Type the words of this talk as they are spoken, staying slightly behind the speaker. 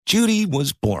Judy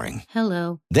was boring.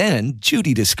 Hello. Then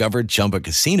Judy discovered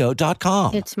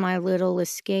ChumbaCasino.com. It's my little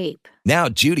escape. Now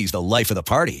Judy's the life of the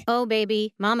party. Oh,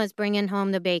 baby, mama's bringing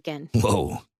home the bacon.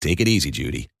 Whoa, take it easy,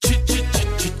 Judy.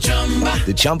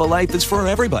 The Chumba life is for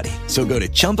everybody. So go to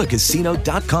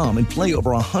ChumbaCasino.com and play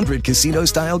over 100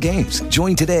 casino-style games.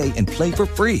 Join today and play for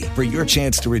free for your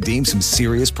chance to redeem some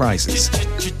serious prizes.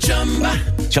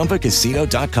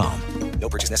 ChumbaCasino.com. No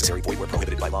purchase necessary. Void where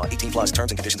prohibited by law. 18 plus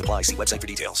terms and conditions apply. See website for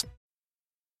details.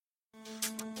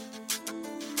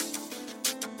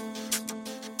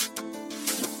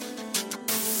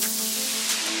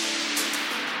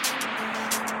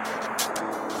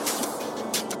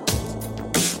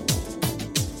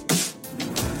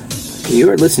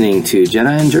 You are listening to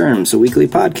Jedi and Germs, a weekly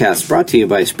podcast brought to you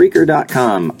by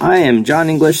Spreaker.com. I am John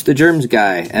English, the Germs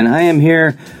guy, and I am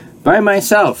here by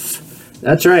myself.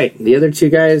 That's right, the other two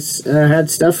guys had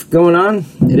stuff going on.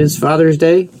 It is Father's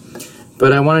Day,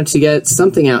 but I wanted to get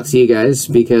something out to you guys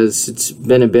because it's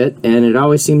been a bit, and it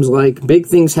always seems like big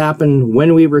things happen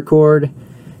when we record,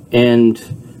 and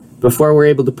before we're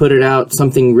able to put it out,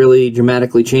 something really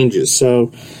dramatically changes.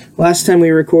 So, last time we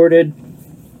recorded,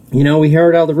 we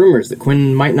heard all the rumors that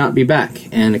Quinn might not be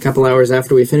back, and a couple hours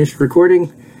after we finished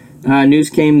recording,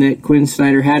 news came that Quinn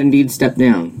Snyder had indeed stepped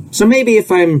down. So maybe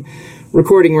if I'm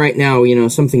recording right now,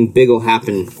 something big will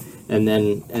happen, and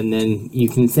then you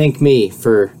can thank me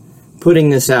for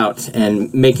putting this out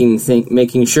and making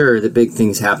sure that big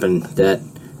things happen that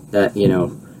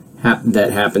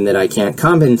happen that I can't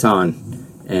comment on,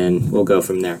 and we'll go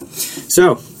from there.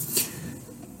 So,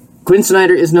 Quinn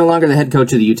Snyder is no longer the head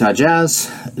coach of the Utah Jazz.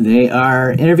 They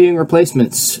are interviewing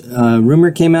replacements.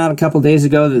 Rumor came out a couple days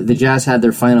ago that the Jazz had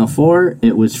their Final Four.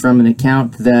 It was from an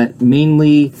account that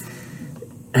mainly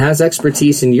has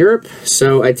expertise in Europe,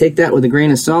 so I take that with a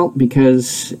grain of salt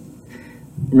because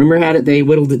rumor had it they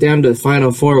whittled it down to the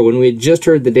Final Four when we had just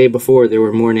heard the day before there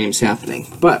were more names happening.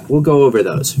 But we'll go over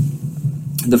those.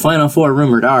 The Final Four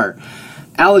rumored are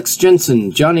Alex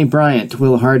Jensen, Johnny Bryant,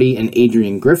 Will Hardy, and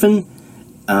Adrian Griffin.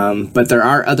 But there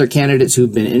are other candidates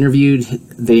who've been interviewed.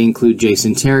 They include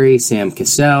Jason Terry, Sam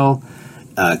Cassell,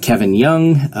 Kevin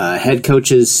Young. Head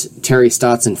coaches Terry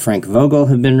Stotts and Frank Vogel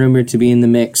have been rumored to be in the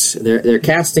mix. They're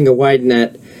casting a wide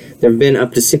net. There have been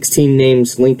up to 16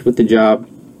 names linked with the job.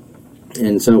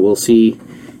 And so we'll see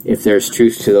if there's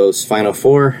truth to those Final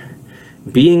Four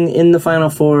being in the Final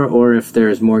Four or if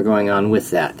there's more going on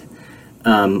with that.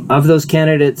 Of those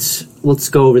candidates, let's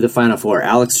go over the Final Four.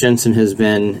 Alex Jensen has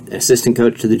been assistant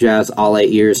coach to the Jazz all 8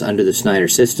 years under the Snyder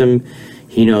system.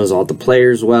 He knows all the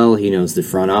players well. He knows the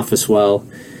front office well.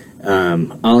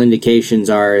 All indications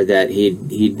are that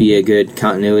he'd be a good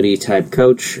continuity type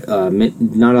coach.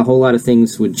 Not a whole lot of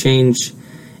things would change,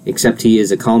 except he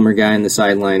is a calmer guy in the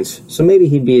sidelines. So maybe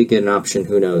he'd be a good option.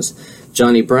 Who knows?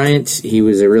 Johnny Bryant, he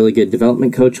was a really good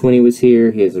development coach when he was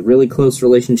here. He has a really close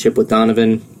relationship with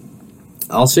Donovan.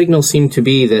 All signals seem to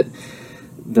be that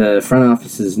the front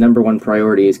office's number one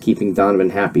priority is keeping Donovan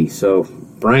happy. So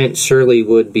Bryant surely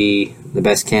would be the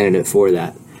best candidate for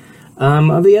that.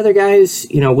 Of the other guys,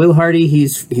 Will Hardy,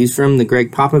 he's from the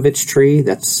Greg Popovich tree.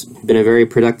 That's been a very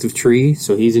productive tree,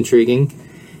 so he's intriguing.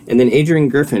 And then Adrian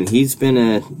Griffin, he's been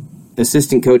an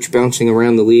assistant coach bouncing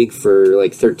around the league for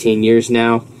like 13 years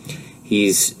now.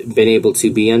 He's been able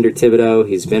to be under Thibodeau.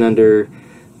 He's been under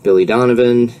Billy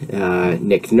Donovan,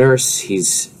 Nick Nurse.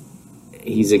 He's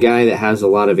a guy that has a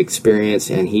lot of experience,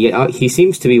 and he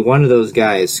seems to be one of those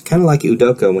guys, kind of like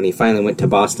Udoka when he finally went to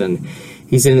Boston.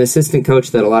 He's an assistant coach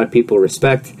that a lot of people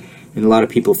respect, and a lot of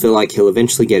people feel like he'll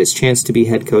eventually get his chance to be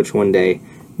head coach one day.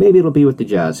 Maybe it'll be with the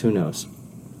Jazz, who knows.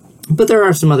 But there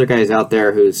are some other guys out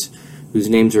there whose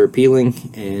names are appealing,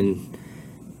 and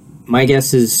my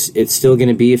guess is it's still going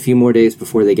to be a few more days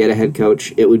before they get a head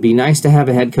coach. It would be nice to have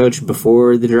a head coach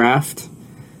before the draft.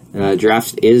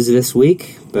 Draft is this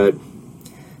week, but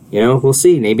we'll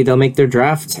see. Maybe they'll make their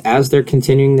draft as they're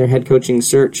continuing their head coaching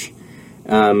search.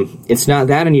 It's not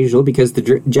that unusual because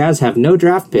the Jazz have no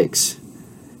draft picks.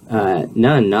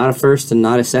 None, not a first and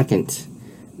not a second.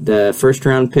 The first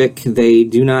round pick they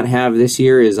do not have this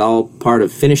year is all part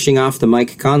of finishing off the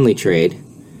Mike Conley trade.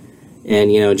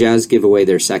 And, Jazz give away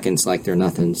their seconds like they're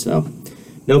nothing, so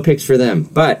no picks for them.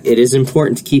 But it is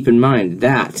important to keep in mind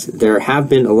that there have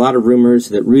been a lot of rumors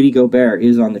that Rudy Gobert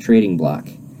is on the trading block.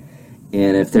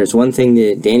 And if there's one thing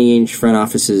that Danny Ainge front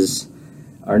offices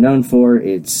are known for,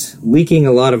 it's leaking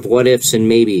a lot of what-ifs and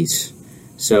maybes.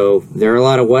 So there are a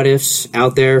lot of what-ifs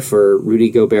out there for Rudy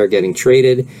Gobert getting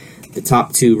traded. The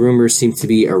top two rumors seem to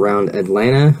be around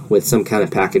Atlanta with some kind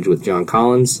of package with John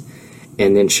Collins,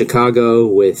 and then Chicago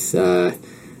with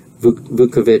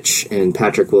Vukovic and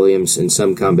Patrick Williams in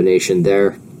some combination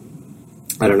there.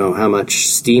 I don't know how much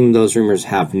steam those rumors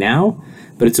have now,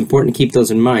 but it's important to keep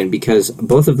those in mind because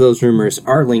both of those rumors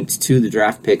are linked to the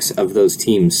draft picks of those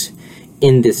teams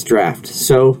in this draft.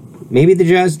 So maybe the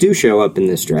Jazz do show up in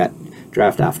this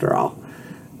draft after all.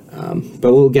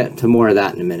 But we'll get to more of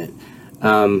that in a minute.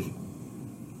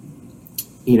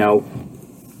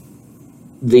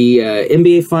 The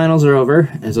NBA Finals are over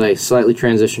as I slightly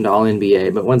transition to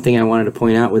All-NBA, but one thing I wanted to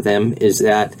point out with them is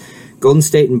that Golden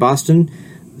State and Boston,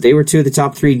 they were two of the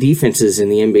top 3 defenses in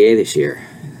the NBA this year.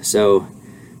 So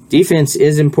defense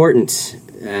is important,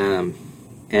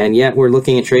 and yet we're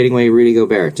looking at trading away Rudy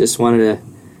Gobert. Just wanted to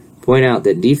point out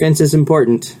that defense is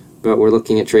important, but we're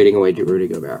looking at trading away Rudy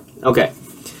Gobert. Okay,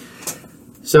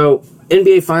 so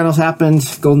NBA Finals happened.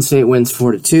 Golden State wins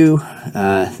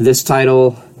 4-2. This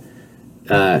title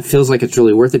feels like it's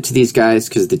really worth it to these guys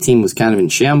because the team was kind of in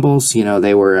shambles. You know,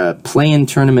 they were a play-in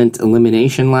tournament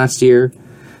elimination last year,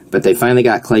 but they finally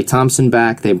got Klay Thompson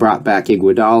back. They brought back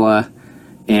Iguodala,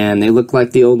 and they look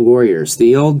like the old Warriors,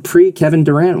 the old pre-Kevin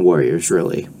Durant Warriors,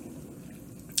 really.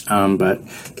 But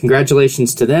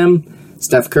congratulations to them.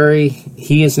 Steph Curry,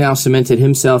 he has now cemented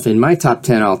himself in my top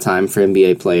 10 all-time for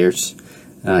NBA players.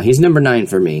 He's number 9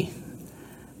 for me.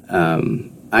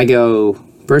 I go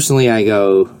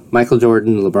Michael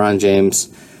Jordan, LeBron James,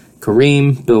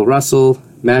 Kareem, Bill Russell,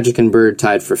 Magic and Bird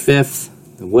tied for 5th,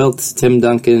 Wilt, Tim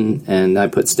Duncan, and I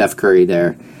put Steph Curry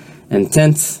there. And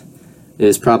 10th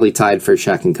is probably tied for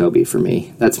Shaq and Kobe for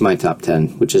me. That's my top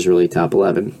 10, which is really top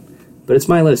 11. But it's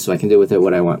my list, so I can do with it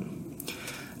what I want.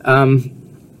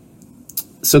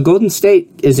 So Golden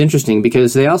State is interesting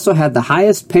because they also had the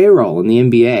highest payroll in the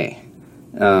NBA.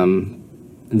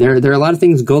 There are a lot of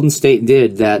things Golden State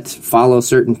did that follow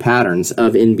certain patterns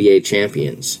of NBA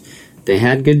champions. They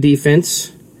had good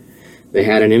defense. They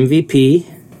had an MVP.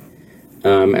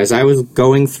 As I was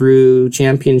going through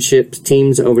championship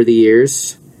teams over the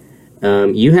years,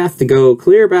 you have to go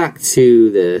clear back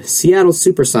to the Seattle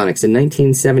Supersonics in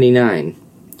 1979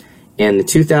 and the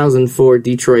 2004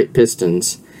 Detroit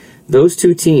Pistons. Those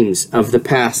two teams of the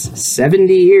past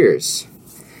 70 years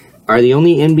are the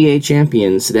only NBA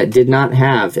champions that did not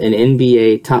have an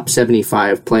NBA top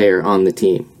 75 player on the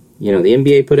team. You know, the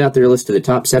NBA put out their list of the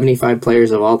top 75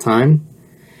 players of all time,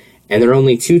 and there are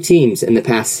only 2 teams in the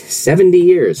past 70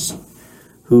 years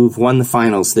who've won the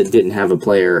finals that didn't have a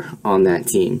player on that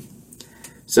team.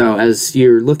 So as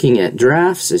you're looking at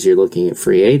drafts, as you're looking at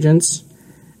free agents,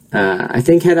 I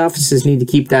think head offices need to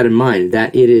keep that in mind,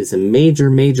 that it is a major,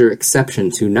 major exception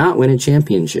to not win a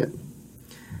championship.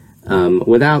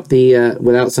 Without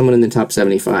someone in the top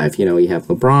 75. You know, you have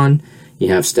LeBron, you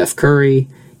have Steph Curry,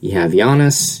 you have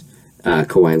Giannis,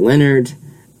 Kawhi Leonard,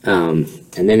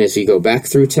 and then as you go back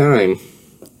through time,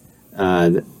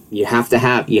 you have to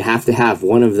have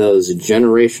one of those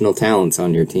generational talents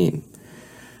on your team.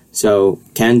 So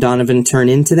can Donovan turn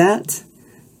into that?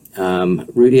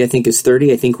 Rudy, I think, is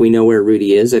 30. I think we know where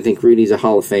Rudy is. I think Rudy's a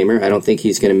Hall of Famer. I don't think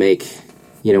he's going to make,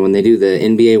 when they do the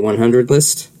NBA 100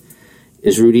 list,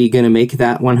 is Rudy going to make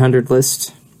that 100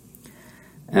 list?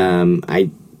 I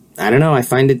don't know. I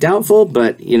find it doubtful,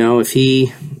 but,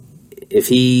 if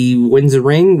he wins a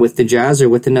ring with the Jazz or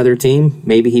with another team,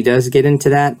 maybe he does get into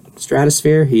that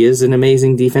stratosphere. He is an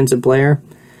amazing defensive player.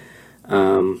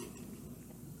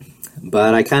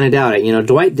 But I kind of doubt it.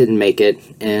 Dwight didn't make it,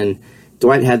 and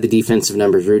Dwight had the defensive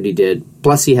numbers Rudy did.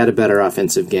 Plus, he had a better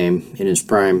offensive game in his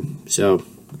prime. So,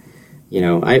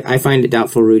 I find it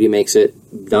doubtful Rudy makes it.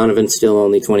 Donovan's still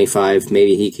only 25.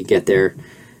 Maybe he could get there.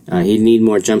 He'd need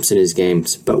more jumps in his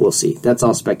games, but we'll see. That's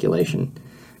all speculation.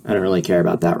 I don't really care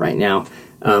about that right now.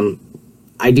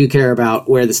 I do care about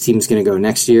where this team's going to go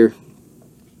next year.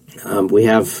 We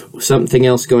have something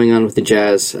else going on with the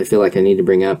Jazz I feel like I need to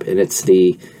bring up, and it's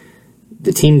the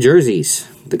team jerseys,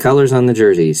 the colors on the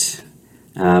jerseys.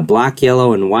 Black,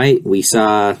 yellow, and white. We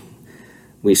saw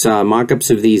mock-ups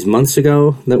of these months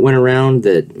ago that went around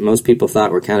that most people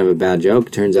thought were kind of a bad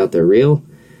joke. Turns out they're real.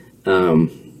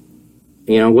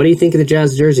 What do you think of the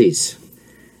Jazz jerseys?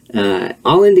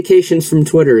 All indications from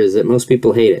Twitter is that most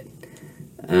people hate it.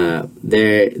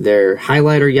 They're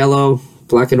highlighter yellow,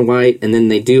 black and white, and then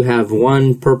they do have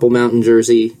one Purple Mountain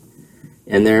jersey,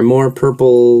 and there are more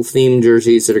purple-themed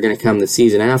jerseys that are going to come the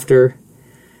season after.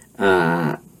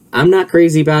 I'm not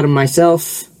crazy about them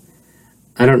myself.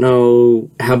 I don't know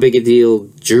how big a deal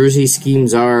jersey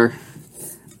schemes are,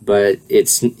 but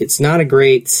it's not a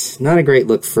great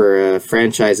look for a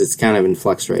franchise that's kind of in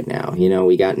flux right now.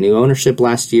 We got new ownership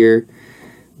last year.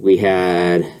 We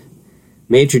had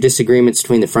major disagreements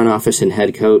between the front office and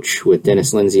head coach with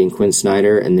Dennis Lindsey and Quinn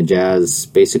Snyder, and the Jazz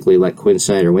basically let Quinn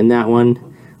Snyder win that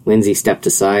one. Lindsey stepped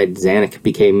aside. Zanuck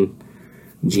became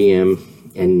GM.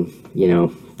 and,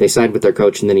 they side with their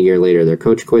coach, and then a year later their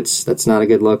coach quits. That's not a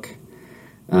good look.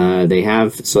 They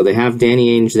have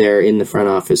Danny Ainge there in the front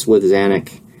office with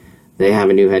Zanuck. They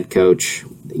have a new head coach.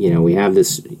 We have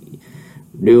this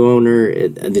new owner.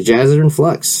 The Jazz are in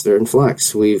flux. They're in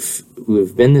flux.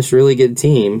 We've been this really good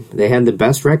team. They had the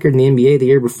best record in the NBA the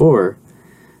year before,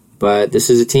 but this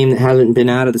is a team that hasn't been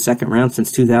out of the second round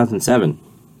since 2007.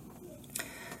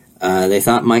 They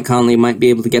thought Mike Conley might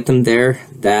be able to get them there.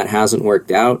 That hasn't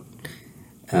worked out.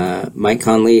 Mike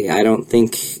Conley, I don't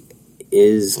think,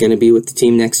 is going to be with the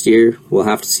team next year. We'll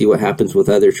have to see what happens with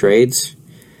other trades.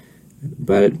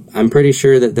 But I'm pretty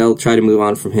sure that they'll try to move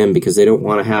on from him because they don't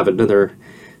want to have another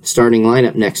starting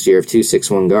lineup next year of 2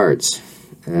 6'1" guards.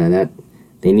 That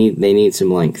they need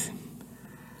some length.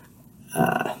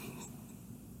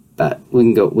 But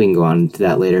we can go on to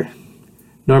that later.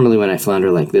 Normally when I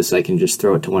flounder like this, I can just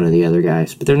throw it to one of the other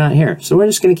guys, but they're not here. So we're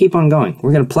just going to keep on going.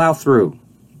 We're going to plow through.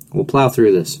 We'll plow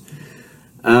through this.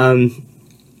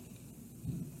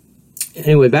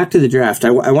 Anyway, back to the draft.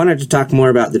 I wanted to talk more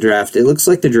about the draft. It looks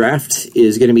like the draft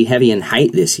is going to be heavy in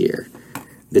height this year.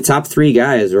 The top 3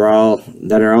 guys are all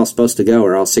supposed to go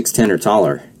are all 6'10" or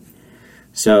taller.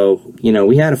 So,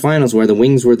 we had a finals where the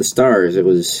wings were the stars. It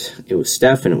was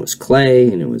Steph and it was Clay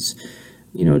and it was,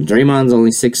 Draymond's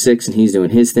only 6'6" and he's doing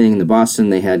his thing. In the Boston,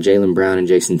 they had Jaylen Brown and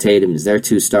Jason Tatum as their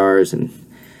 2 stars. And,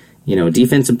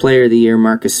 Defensive Player of the Year,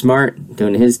 Marcus Smart,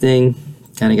 doing his thing.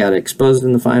 Kind of got exposed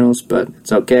in the finals, but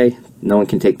it's okay. No one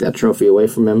can take that trophy away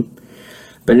from him.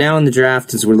 But now in the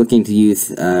draft, as we're looking to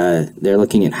youth, they're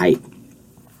looking at height.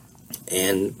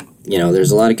 And,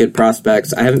 there's a lot of good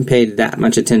prospects. I haven't paid that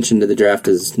much attention to the draft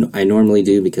as I normally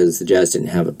do because the Jazz didn't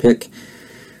have a pick.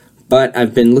 But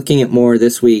I've been looking at more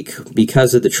this week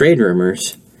because of the trade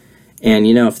rumors. And,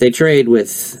 if they trade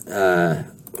with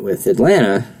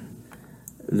Atlanta,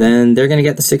 then they're going to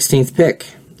get the 16th pick.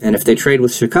 And if they trade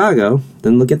with Chicago,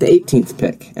 then they'll get the 18th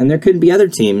pick. And there could be other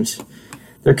teams.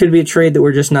 There could be a trade that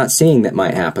we're just not seeing that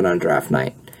might happen on draft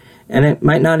night. And it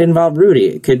might not involve Rudy.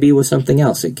 It could be with something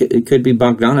else. It could be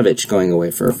Bogdanovich going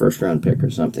away for a first-round pick or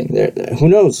something. Who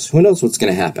knows? Who knows what's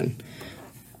going to happen?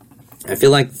 I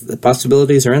feel like the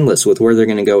possibilities are endless with where they're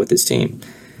going to go with this team.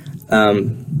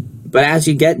 But as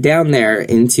you get down there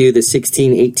into the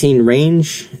 16-18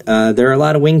 range, there are a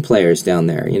lot of wing players down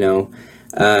there,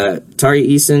 Tari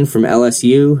Eason from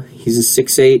LSU, he's a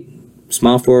 6'8",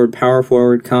 small forward, power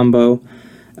forward combo.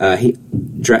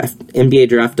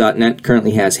 NBADraft.net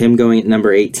currently has him going at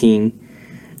number 18.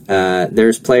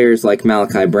 There's players like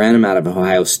Malachi Branham out of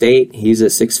Ohio State. He's a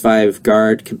 6'5"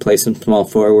 guard, can play some small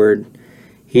forward.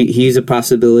 He's a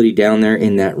possibility down there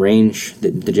in that range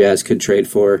that the Jazz could trade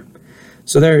for.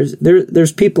 So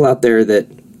there's people out there that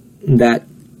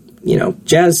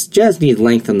Jazz need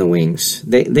length on the wings.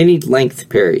 They need length,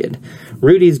 period.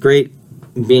 Rudy's great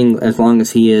being as long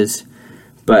as he is,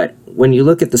 but when you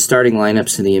look at the starting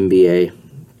lineups in the NBA,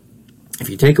 if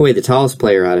you take away the tallest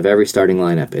player out of every starting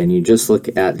lineup and you just look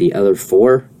at the other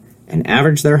 4 and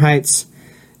average their heights,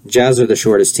 Jazz are the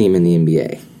shortest team in the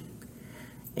NBA.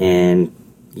 And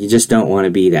you just don't want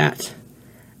to be that.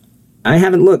 I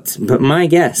haven't looked, but my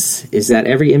guess is that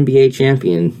every NBA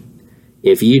champion,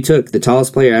 if you took the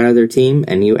tallest player out of their team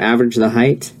and you average the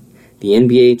height, the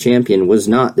NBA champion was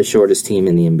not the shortest team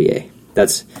in the NBA.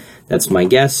 That's my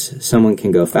guess. Someone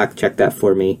can go fact check that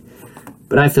for me,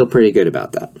 but I feel pretty good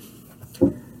about that.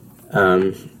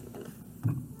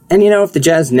 And if the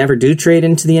Jazz never do trade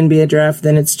into the NBA draft,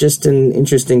 then it's just an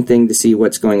interesting thing to see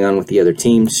what's going on with the other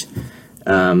teams.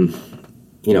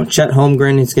 Chet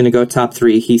Holmgren is going to go top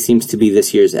 3. He seems to be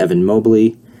this year's Evan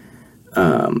Mobley.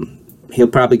 He'll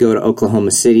probably go to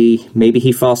Oklahoma City. Maybe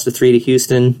he falls to 3 to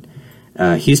Houston.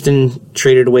 Houston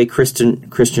traded away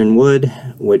Christian Wood,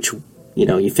 which,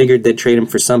 you figured they'd trade him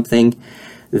for something.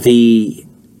 The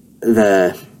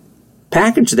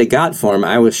package they got for him,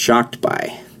 I was shocked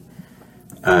by.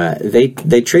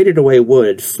 They traded away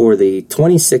Wood for the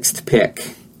 26th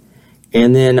pick,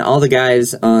 and then all the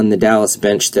guys on the Dallas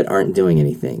bench that aren't doing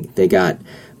anything. They got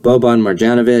Boban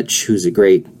Marjanovic, who's a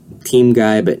great team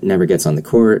guy but never gets on the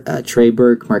court, Trey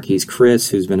Burke, Marquise Chris,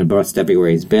 who's been a bust everywhere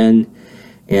he's been,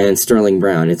 and Sterling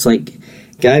Brown. It's like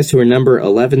guys who are number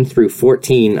 11 through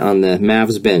 14 on the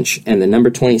Mavs bench and the number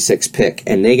 26 pick,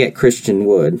 and they get Christian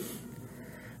Wood,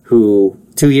 who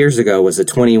 2 years ago was a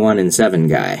 21-7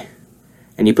 guy.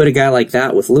 And you put a guy like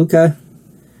that with Luka,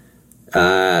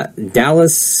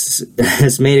 Dallas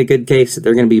has made a good case that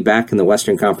they're going to be back in the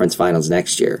Western Conference Finals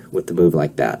next year with the move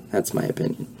like that. That's my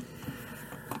opinion.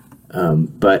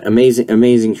 But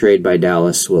amazing trade by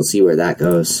Dallas. We'll see where that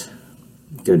goes.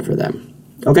 Good for them.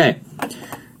 Okay.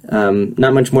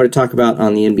 Not much more to talk about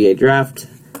on the NBA draft.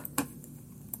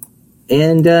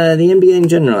 And the NBA in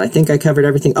general. I think I covered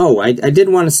everything. Oh, I did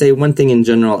want to say one thing in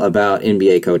general about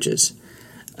NBA coaches.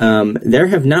 There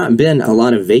have not been a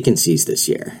lot of vacancies this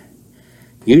year.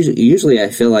 Usually I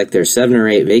feel like there's 7 or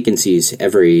 8 vacancies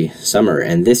every summer,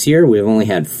 and this year we've only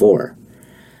had 4.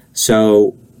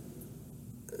 So,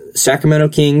 Sacramento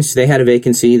Kings, they had a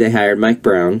vacancy, they hired Mike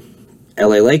Brown.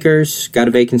 LA Lakers got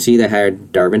a vacancy, they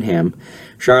hired Darvin Ham.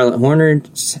 Charlotte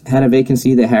Hornets had a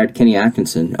vacancy, they hired Kenny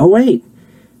Atkinson. Oh, wait!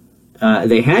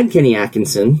 They had Kenny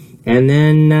Atkinson, and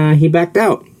then he backed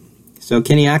out. So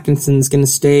Kenny Atkinson's going to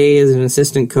stay as an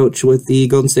assistant coach with the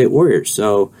Golden State Warriors.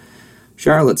 So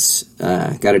Charlotte's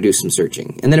got to do some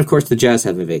searching. And then, of course, the Jazz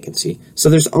have a vacancy. So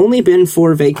there's only been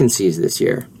 4 vacancies this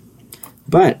year.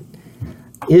 But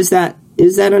is that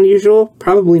unusual?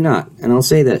 Probably not. And I'll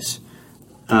say this.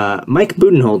 Mike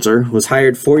Budenholzer was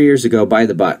hired 4 years ago by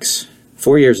the Bucks.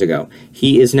 4 years ago.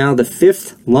 He is now the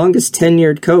 5th longest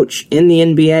tenured coach in the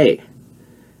NBA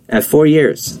at 4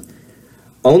 years.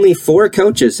 Only 4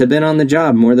 coaches have been on the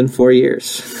job more than 4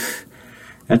 years.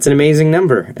 That's an amazing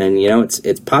number. And, you know, it's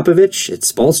Popovich,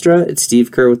 it's Spoelstra, it's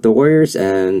Steve Kerr with the Warriors,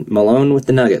 and Malone with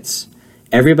the Nuggets.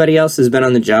 Everybody else has been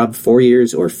on the job 4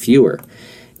 years or fewer.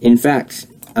 In fact,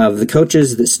 of the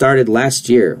coaches that started last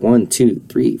year, 1, 2,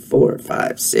 3, 4,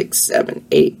 5, 6, 7,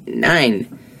 8,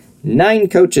 9. 9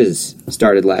 coaches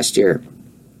started last year.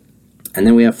 And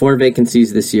then we have 4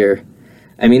 vacancies this year.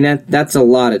 I mean, that's a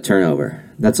lot of turnover.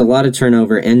 That's a lot of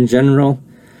turnover in general.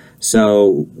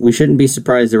 So we shouldn't be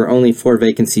surprised there were only 4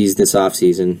 vacancies this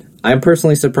offseason. I'm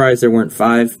personally surprised there weren't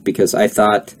 5 because I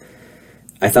thought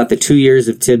the 2 years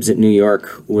of Tibbs at New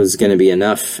York was going to be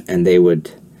enough and they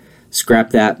would scrap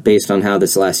that based on how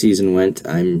this last season went.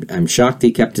 I'm shocked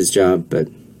he kept his job, but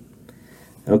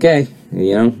okay,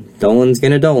 you know, Dolan's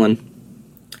going to Dolan.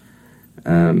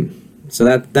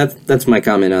 So that's my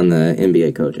comment on the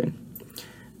NBA coaching.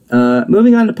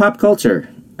 Moving on to pop culture.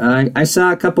 I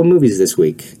saw a couple movies this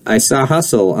week. I saw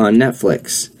Hustle on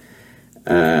Netflix.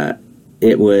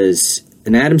 It was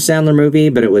an Adam Sandler movie,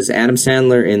 but it was Adam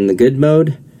Sandler in the good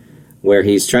mode, where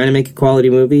he's trying to make a quality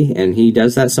movie, and he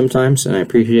does that sometimes, and I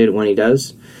appreciate it when he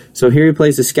does. So here he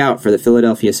plays a scout for the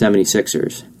Philadelphia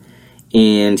 76ers,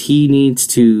 and he needs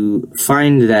to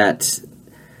find that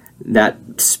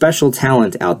special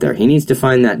talent out there. He needs to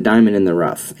find that diamond in the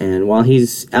rough. And while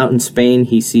he's out in Spain,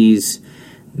 he sees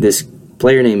this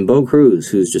player named Bo Cruz,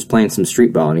 who's just playing some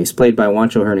street ball, and he's played by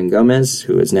Juancho Hernan-Gomez,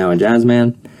 who is now a jazz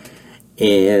man.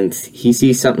 And he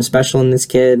sees something special in this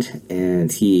kid,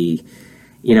 and he,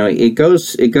 you know, it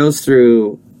goes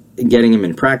through getting him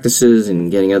in practices and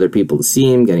getting other people to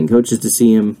see him, getting coaches to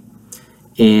see him.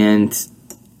 And,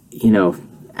 you know,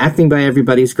 acting by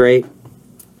everybody's great.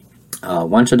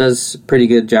 Juancho does a pretty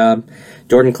good job.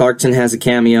 Jordan Clarkson has a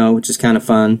cameo, which is kind of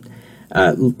fun.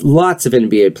 Lots of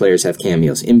NBA players have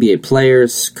cameos. NBA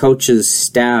players, coaches,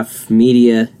 staff,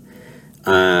 media.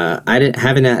 I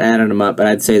haven't added them up, but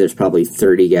I'd say there's probably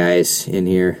 30 guys in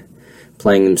here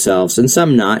playing themselves, and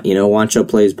some not. You know, Juancho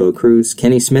plays Bo Cruz.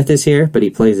 Kenny Smith is here, but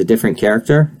he plays a different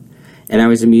character. And I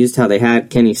was amused how they had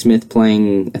Kenny Smith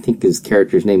playing, I think his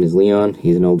character's name is Leon.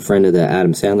 He's an old friend of the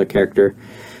Adam Sandler character.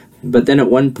 But then at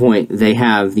one point, they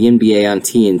have the NBA on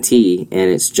TNT,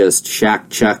 and it's just Shaq,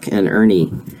 Chuck, and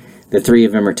Ernie. The 3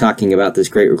 of them are talking about this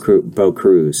great recruit, Bo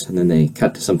Cruz, and then they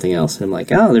cut to something else. And I'm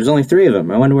like, oh, there's only 3 of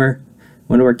them. I wonder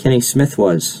where Kenny Smith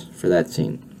was for that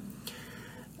scene.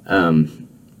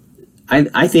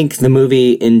 I think the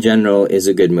movie in general is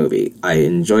a good movie. I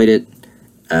enjoyed it.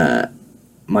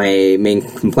 My main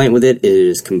complaint with it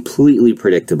is completely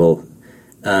predictable.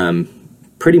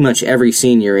 Pretty much every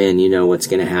scene you're in, you know what's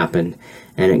going to happen,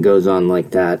 and it goes on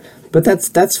like that. But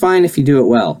that's fine if you do it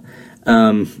well.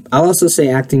 I'll also say,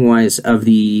 acting-wise, of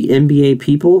the NBA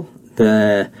people,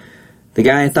 the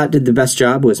guy I thought did the best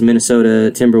job was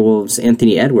Minnesota Timberwolves'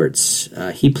 Anthony Edwards.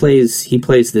 He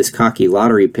plays this cocky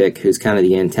lottery pick who's kind of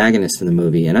the antagonist in the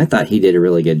movie, and I thought he did a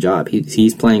really good job.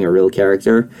 He's playing a real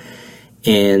character,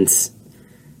 and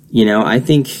you know, I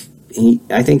think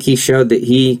he showed that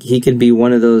he could be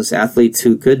one of those athletes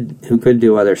who could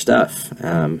do other stuff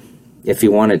if he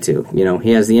wanted to. You know,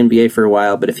 he has the NBA for a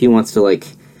while, but if he wants to like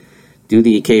do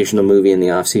the occasional movie in the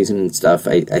off season and stuff,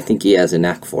 I think he has a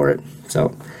knack for it.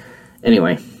 So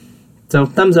anyway, so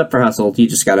thumbs up for Hustle. You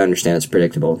just got to understand it's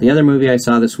predictable. The other movie I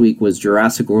saw this week was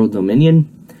Jurassic World Dominion.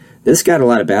 This got a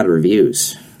lot of bad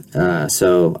reviews,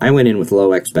 so I went in with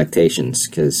low expectations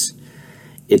because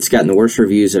it's gotten the worst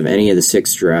reviews of any of the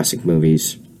 6 Jurassic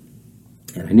movies.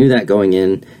 And I knew that going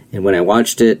in, and when I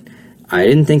watched it, I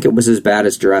didn't think it was as bad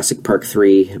as Jurassic Park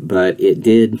 3, but it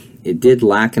did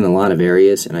lack in a lot of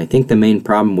areas, and I think the main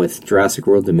problem with Jurassic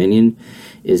World Dominion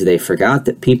is they forgot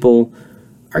that people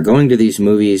are going to these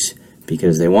movies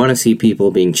because they want to see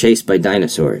people being chased by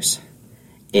dinosaurs.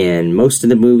 And most of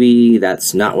the movie,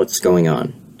 that's not what's going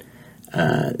on.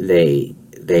 They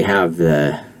have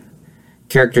the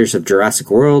characters of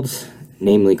Jurassic World,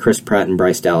 namely Chris Pratt and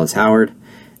Bryce Dallas Howard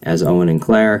as Owen and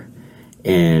Claire,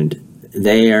 and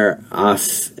they are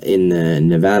off in the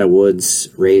Nevada woods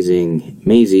raising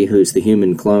Maisie, who's the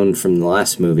human clone from the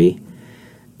last movie.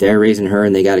 They're raising her,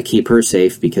 and they got to keep her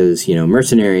safe because,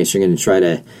 mercenaries are going to try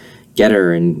to get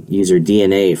her and use her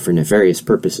DNA for nefarious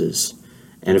purposes.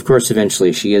 And, of course,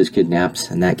 eventually she is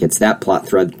kidnapped, and that gets that plot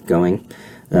thread going.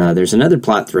 There's another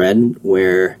plot thread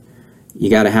where you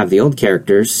got to have the old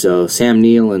characters, so Sam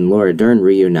Neill and Laura Dern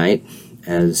reunite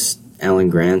as Alan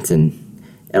Grant and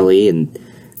Ellie, and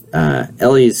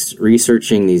Ellie's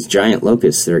researching these giant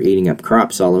locusts that are eating up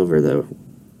crops all over the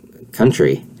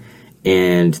country.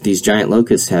 And these giant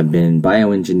locusts have been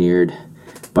bioengineered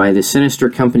by the sinister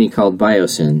company called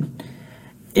Biosyn.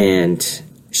 And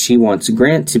she wants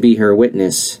Grant to be her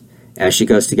witness as she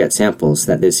goes to get samples,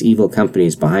 that this evil company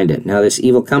is behind it. Now, this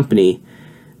evil company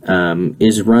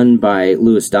is run by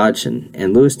Lewis Dodgson.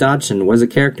 And Lewis Dodgson was a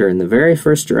character in the very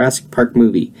first Jurassic Park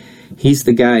movie. He's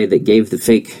the guy that gave the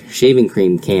fake shaving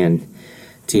cream can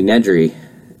to Nedry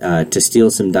to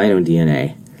steal some dino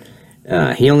DNA.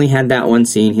 He only had that one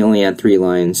scene. He only had 3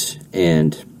 lines.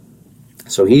 And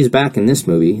so he's back in this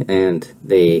movie, and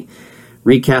they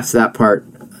recast that part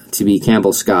to be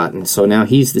Campbell Scott. And so now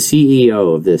he's the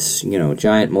CEO of this,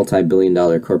 giant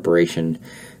multi-billion-dollar corporation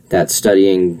that's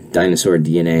studying dinosaur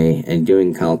DNA and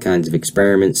doing all kinds of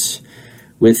experiments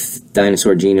with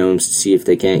dinosaur genomes to see if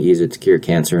they can't use it to cure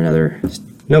cancer and other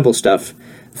noble stuff,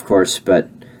 of course, but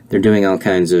they're doing all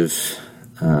kinds of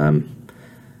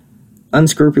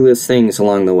unscrupulous things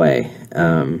along the way.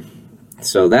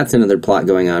 So that's another plot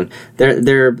going on.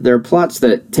 There are plots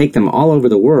that take them all over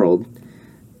the world,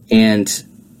 and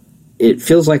it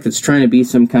feels like it's trying to be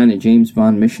some kind of James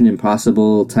Bond Mission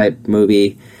Impossible type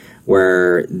movie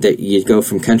where you go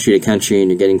from country to country and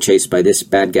you're getting chased by this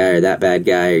bad guy or that bad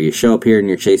guy, or you show up here and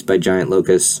you're chased by giant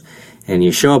locusts, and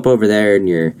you show up over there and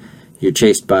you're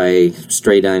chased by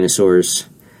stray dinosaurs.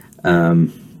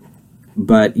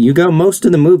 But you go most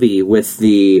of the movie with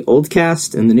the old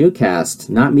cast and the new cast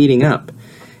not meeting up.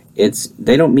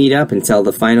 They don't meet up until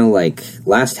the final,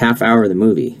 last half hour of the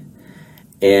movie.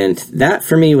 And that,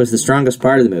 for me, was the strongest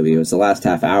part of the movie. It was the last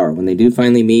half hour. When they do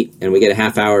finally meet, and we get a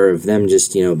half hour of them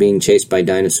just, being chased by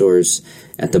dinosaurs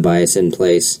at the Biosyn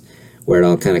place, where it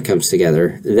all kind of comes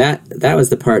together. That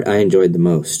was the part I enjoyed the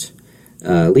most.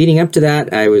 Leading up to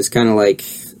that, I was kind of like,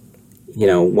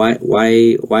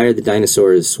 why are the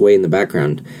dinosaurs way in the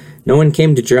background? No one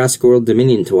came to Jurassic World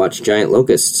Dominion to watch giant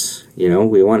locusts. We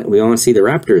want to see the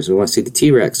raptors. We want to see the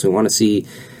T-Rex. We want to see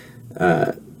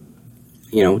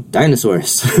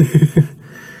dinosaurs.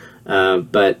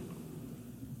 But,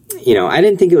 I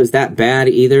didn't think it was that bad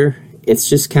either. It's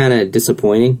just kind of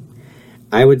disappointing.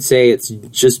 I would say it's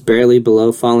just barely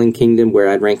below Fallen Kingdom where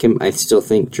I'd rank him. I still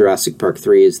think Jurassic Park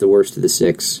 3 is the worst of the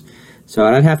 6. So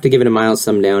I'd have to give it a mild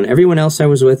thumb down. Everyone else I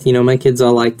was with, my kids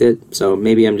all liked it. So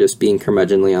maybe I'm just being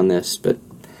curmudgeonly on this, but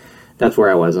that's where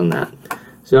I was on that.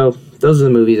 So those are the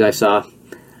movies I saw.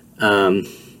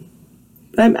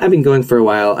 I've been going for a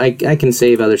while. I can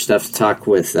save other stuff to talk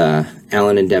with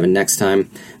Alan and Devin next time,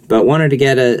 but wanted to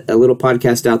get a little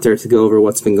podcast out there to go over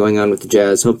what's been going on with the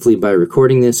Jazz. Hopefully by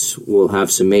recording this, we'll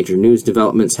have some major news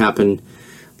developments happen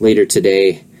later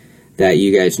today that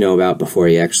you guys know about before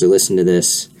you actually listen to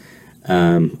this.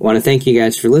 Want to thank you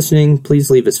guys for listening.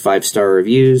 Please leave us 5-star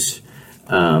reviews.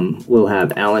 We'll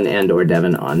have Alan and or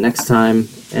Devin on next time.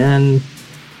 And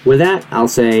with that, I'll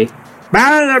say,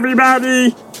 bye,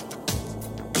 everybody!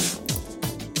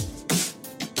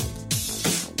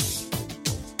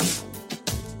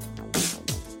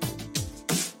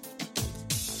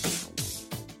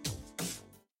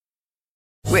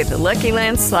 With the Lucky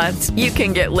Land Slots, you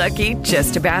can get lucky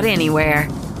just about anywhere.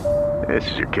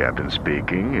 This is your captain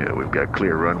speaking. We've got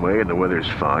clear runway and the weather's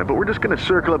fine, but we're just going to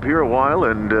circle up here a while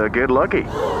and get lucky.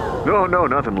 No,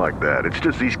 nothing like that. It's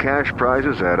just these cash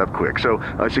prizes add up quick. So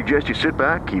I suggest you sit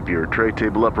back, keep your tray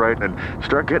table upright, and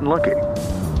start getting lucky.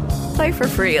 Play for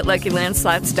free at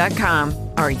LuckyLandSlots.com.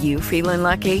 Are you feeling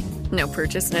lucky? No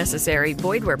purchase necessary.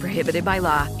 Void where prohibited by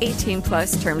law.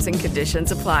 18+ terms and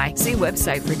conditions apply. See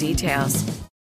website for details.